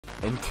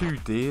Into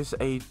this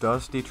a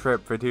Dusty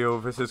Trip video.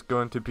 This is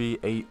going to be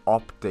a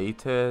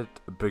updated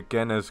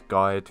beginner's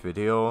guide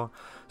video.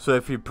 So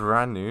if you're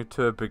brand new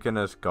to a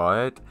beginner's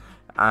guide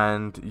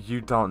and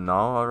you don't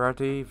know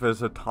already,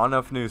 there's a ton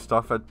of new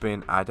stuff that's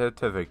been added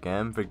to the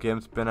game. The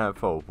game's been out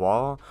for a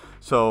while,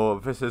 so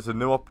this is a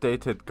new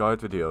updated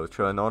guide video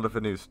showing all of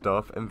the new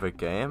stuff in the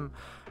game,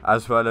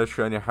 as well as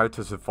showing you how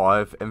to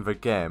survive in the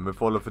game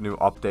with all of the new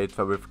updates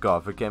that we've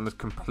got. The game has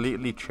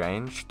completely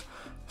changed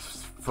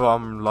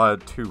from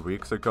like 2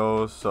 weeks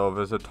ago, so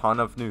there's a ton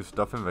of new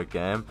stuff in the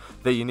game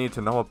that you need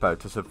to know about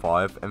to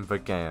survive in the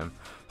game.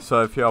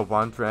 So if you're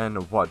wondering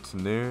what's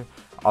new,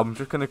 I'm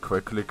just going to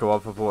quickly go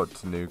over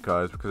what's new,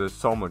 guys, because there's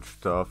so much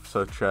stuff,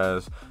 such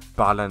as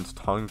balanced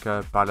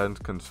hunger,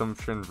 balanced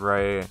consumption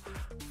rate.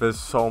 There's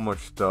so much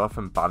stuff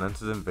and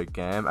balances in the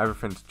game.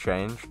 Everything's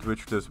changed,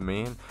 which does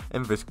mean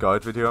in this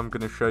guide video I'm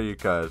going to show you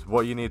guys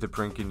what you need to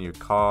bring in your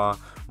car,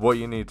 what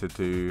you need to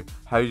do,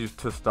 how you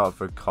to start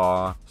the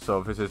car.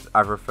 So this is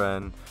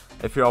everything.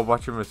 If you are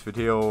watching this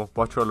video,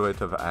 watch all the way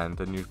to the end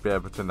and you'll be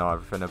able to know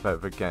everything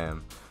about the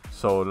game.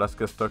 So let's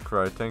get stuck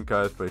right in,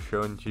 guys, by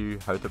showing you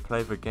how to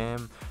play the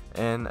game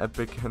in a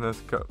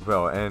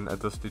in a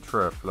Dusty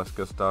Trip. Let's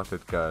get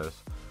started,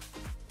 guys.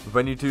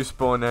 When you do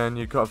spawn in,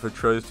 you got the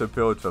choice to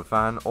build the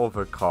van or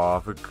the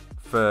car.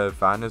 The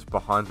van is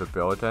behind the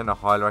building. I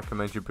highly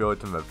recommend you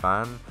building the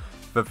van.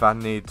 The van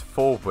needs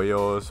 4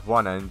 wheels,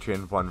 1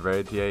 engine, 1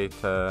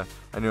 radiator,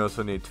 and you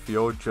also need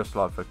fuel just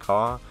like the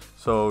car.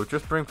 So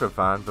just bring the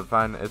van. The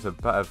van is a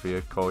better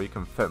vehicle, you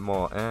can fit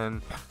more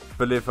in.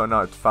 Believe it or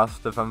not, it's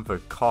faster than the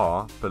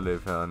car,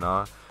 believe it or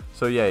not.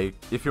 So yeah,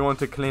 if you want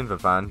to clean the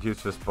van,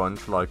 use the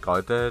sponge like I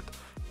did.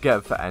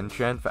 Get the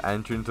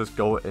engine just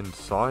go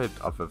inside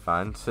of the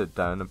van, sit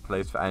down and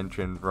place the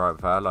engine right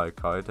there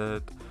like I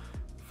did.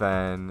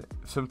 Then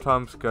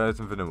sometimes,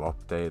 guys, in the new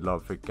update,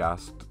 like the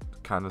gas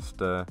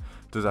canister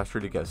does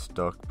actually get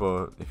stuck,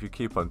 but if you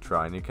keep on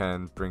trying you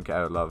can bring it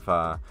out like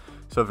that.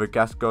 So the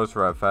gas goes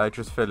right there,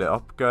 just fill it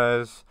up,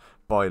 guys,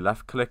 by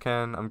left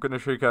clicking. I'm going to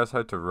show you guys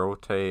how to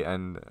rotate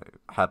and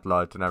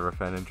headlights and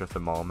everything in just a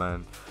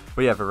moment.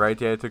 But yeah, the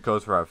radiator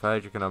goes right there.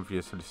 You can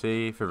obviously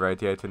see the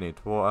radiator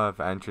needs water,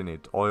 the engine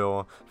needs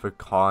oil, the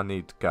car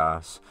needs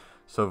gas.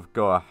 So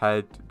go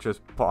ahead,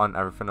 just put on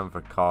everything on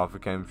the car. The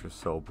game's just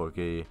so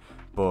buggy.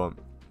 But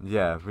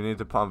yeah, we need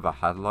to put on the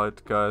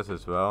headlights, guys,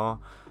 as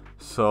well.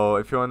 So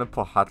if you want to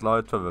put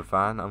headlights for the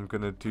van, I'm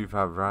going to do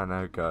that right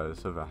now, guys.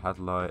 So the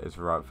headlight is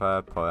right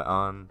there, put it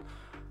on.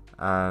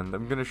 And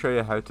I'm going to show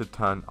you how to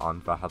turn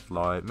on the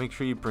headlight. Make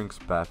sure you bring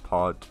spare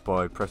parts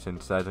by pressing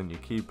Z on your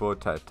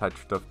keyboard to attach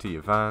stuff to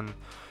your van.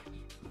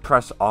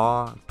 Press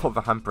R, put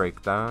the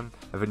handbrake down,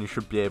 and then you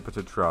should be able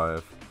to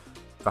drive.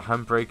 The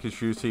handbrake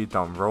is usually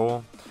down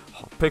roll.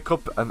 Pick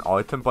up an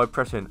item by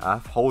pressing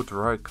F, hold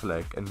right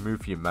click and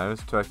move your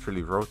mouse to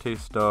actually rotate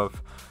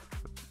stuff.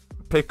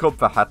 Pick up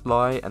the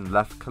headlight and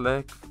left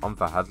click on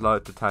the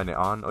headlight to turn it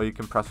on, or you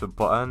can press a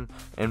button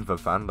in the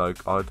van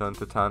like I done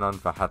to turn on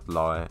the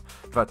headlight.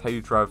 That's how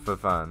you drive the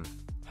van.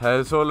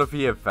 Here's all of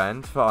the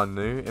events that are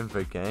new in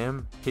the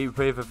game.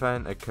 Heatwave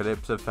event,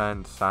 Eclipse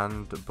event,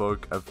 Sand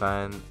Bug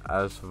event,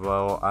 as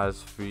well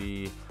as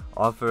the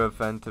other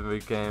event in the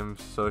game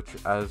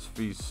such as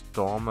the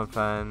Storm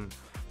event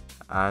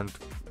and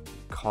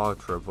Car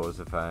Troubles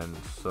event.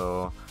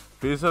 So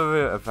these are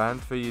the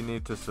events that you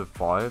need to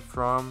survive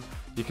from.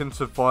 You can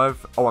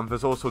survive, oh, and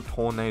there's also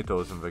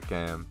tornadoes in the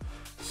game.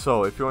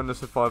 So if you want to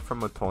survive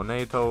from a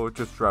tornado,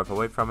 just drive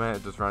away from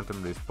it, just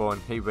randomly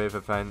spawn. Heatwave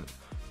event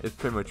is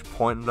pretty much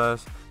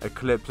pointless.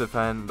 Eclipse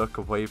event, look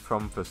away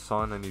from the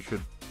sun and you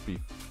should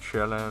be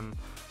chilling.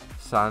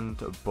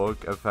 Sand bug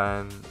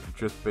event,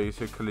 just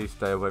basically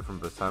stay away from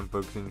the sand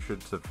bugs and you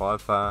should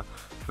survive that.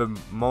 The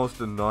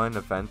most annoying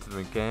events in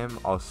the game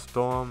are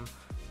storm,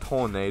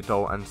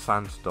 tornado and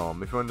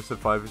sandstorm. If you want to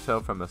survive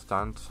yourself from a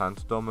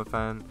sandstorm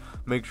event,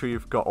 make sure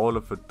you've got all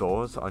of the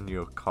doors on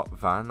your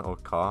van or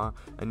car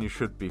and you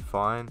should be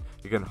fine.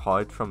 You can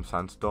hide from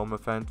sandstorm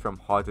event from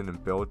hiding in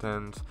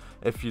buildings.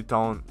 If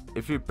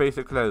you're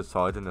basically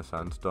outside in a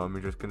sandstorm,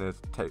 you're just gonna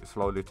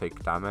slowly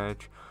take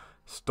damage.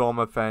 Storm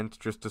event,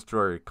 just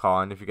destroy your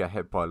car, and if you get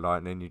hit by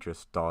lightning you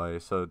just die.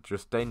 So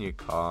just stay in your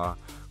car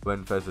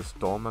when there's a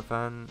storm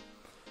event.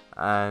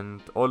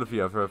 And all of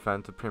the other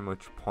events are pretty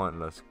much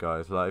pointless,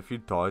 guys. Like if you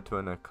die to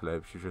an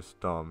eclipse, you're just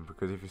dumb,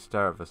 because if you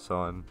stare at the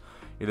sun,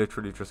 you're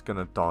literally just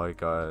gonna die,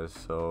 guys.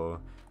 So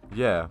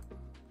yeah,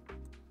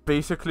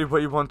 basically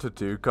what you want to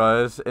do,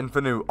 guys, in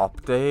the new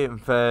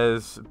update,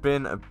 there's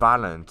been a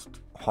balanced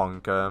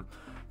hunger.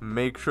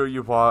 Make sure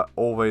you are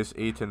always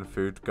eating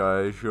food,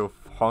 guys. Your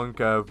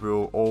hunger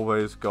will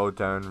always go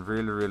down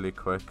really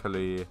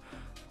quickly.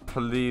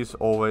 Please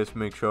always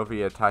make sure that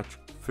you attach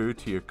food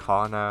to your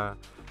car now.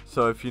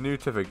 So if you're new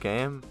to the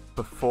game,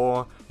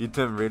 before you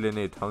didn't really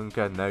need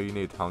hunger, now you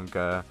need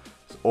hunger.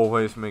 So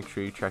always make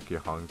sure you check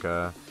your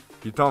hunger.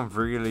 you don't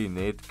really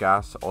need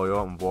gas,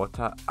 oil and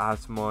water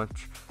as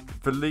much.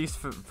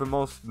 The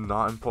most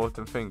not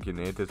important thing you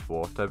need is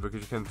water,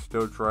 because you can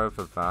still drive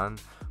a van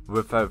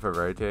without the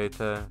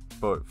radiator,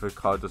 but the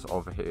car does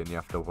overheat and you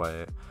have to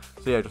wait.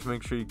 So yeah, just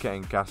make sure you're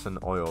getting gas and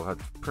oil.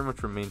 That's pretty much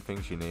the main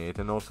things you need,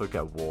 and also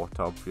get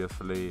water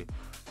obviously.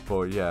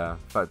 But yeah,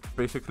 that's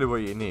basically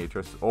what you need.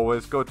 Just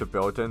always go to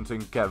buildings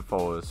and get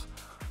those.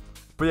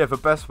 But yeah, the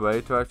best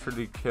way to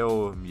actually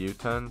kill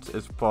mutants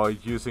is by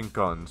using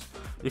guns.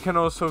 You can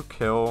also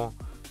kill,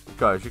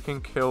 guys, you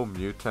can kill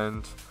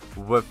mutants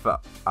with the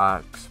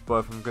axe, but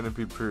if I'm going to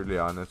be brutally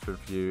honest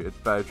with you, it's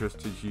better just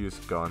to use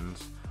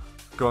guns.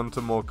 Guns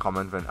are more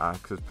common than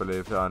axes,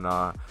 believe it or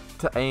not.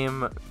 To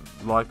aim,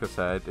 like I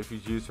said, if you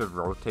use the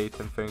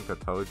rotating thing I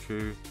told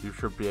you, you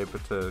should be able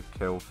to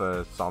kill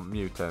some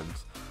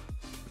mutants.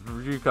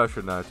 You guys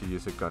should know how to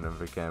use a gun in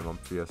the game,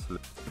 obviously.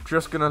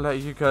 Just gonna let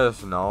you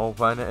guys know,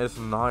 when it is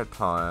night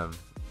time,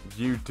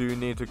 you do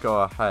need to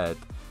go ahead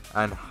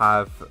and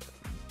have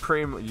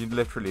you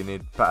literally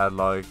need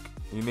better,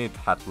 you need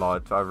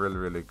headlights are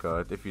really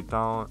good. If you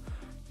don't,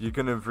 you're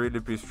gonna really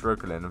be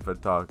struggling in the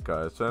dark,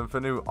 guys. So in the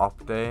new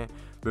update,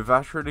 we've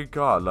actually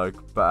got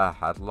better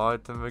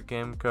headlights in the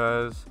game,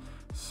 guys.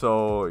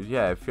 So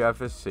yeah, if you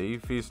ever see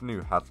these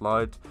new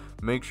headlights,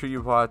 make sure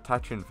you are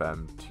attaching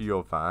them to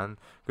your van,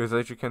 because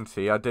as you can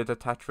see, I did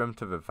attach them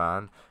to the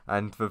van,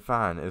 and the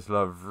van is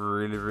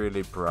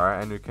really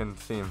bright, and you can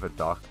see in the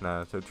dark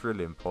now. So it's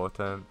really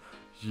important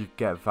you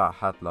get that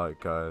headlight,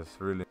 guys.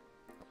 Really.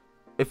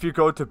 If you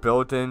go to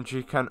buildings,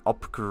 you can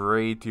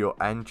upgrade your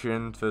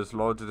engines. There's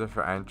loads of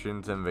different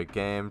engines in the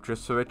game.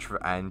 Just switch the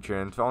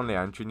engines. The only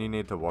engine you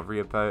need to worry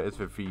about is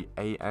the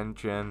V8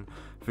 engine.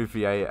 The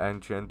V8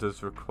 engine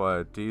does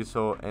require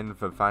diesel in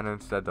the van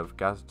instead of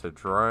gas to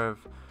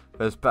drive.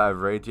 There's better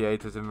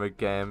radiators in the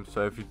game,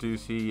 so if you do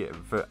see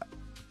the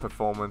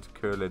performance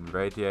cooling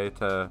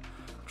radiator,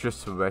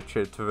 just switch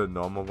it to the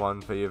normal one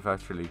that you've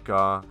actually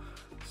got.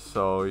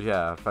 So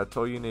yeah, that's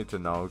all you need to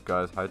know,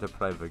 guys, how to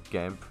play the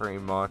game pretty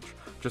much.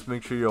 Just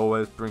make sure you're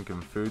always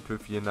bringing food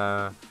with you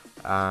now,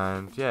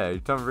 and yeah, you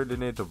don't really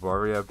need to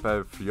worry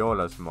about fuel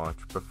as much.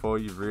 Before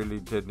you really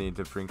did need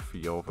to bring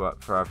fuel for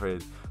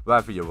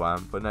wherever you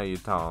went, but now you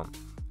don't,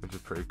 which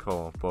is pretty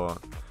cool. But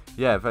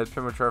yeah, that's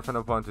pretty much everything I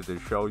wanted to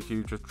show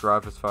you. Just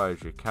drive as far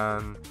as you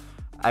can.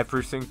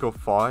 Every single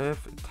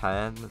 5,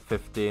 10,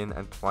 15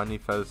 and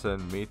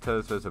 20,000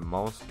 meters is a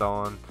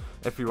milestone.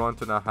 If you want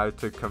to know how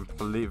to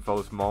complete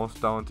those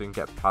milestones and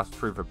get past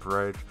through the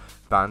bridge,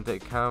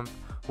 bandit camp,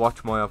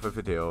 watch my other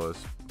videos.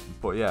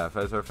 But yeah,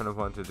 that's everything I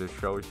wanted to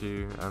show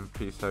you, and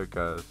peace out,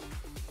 guys.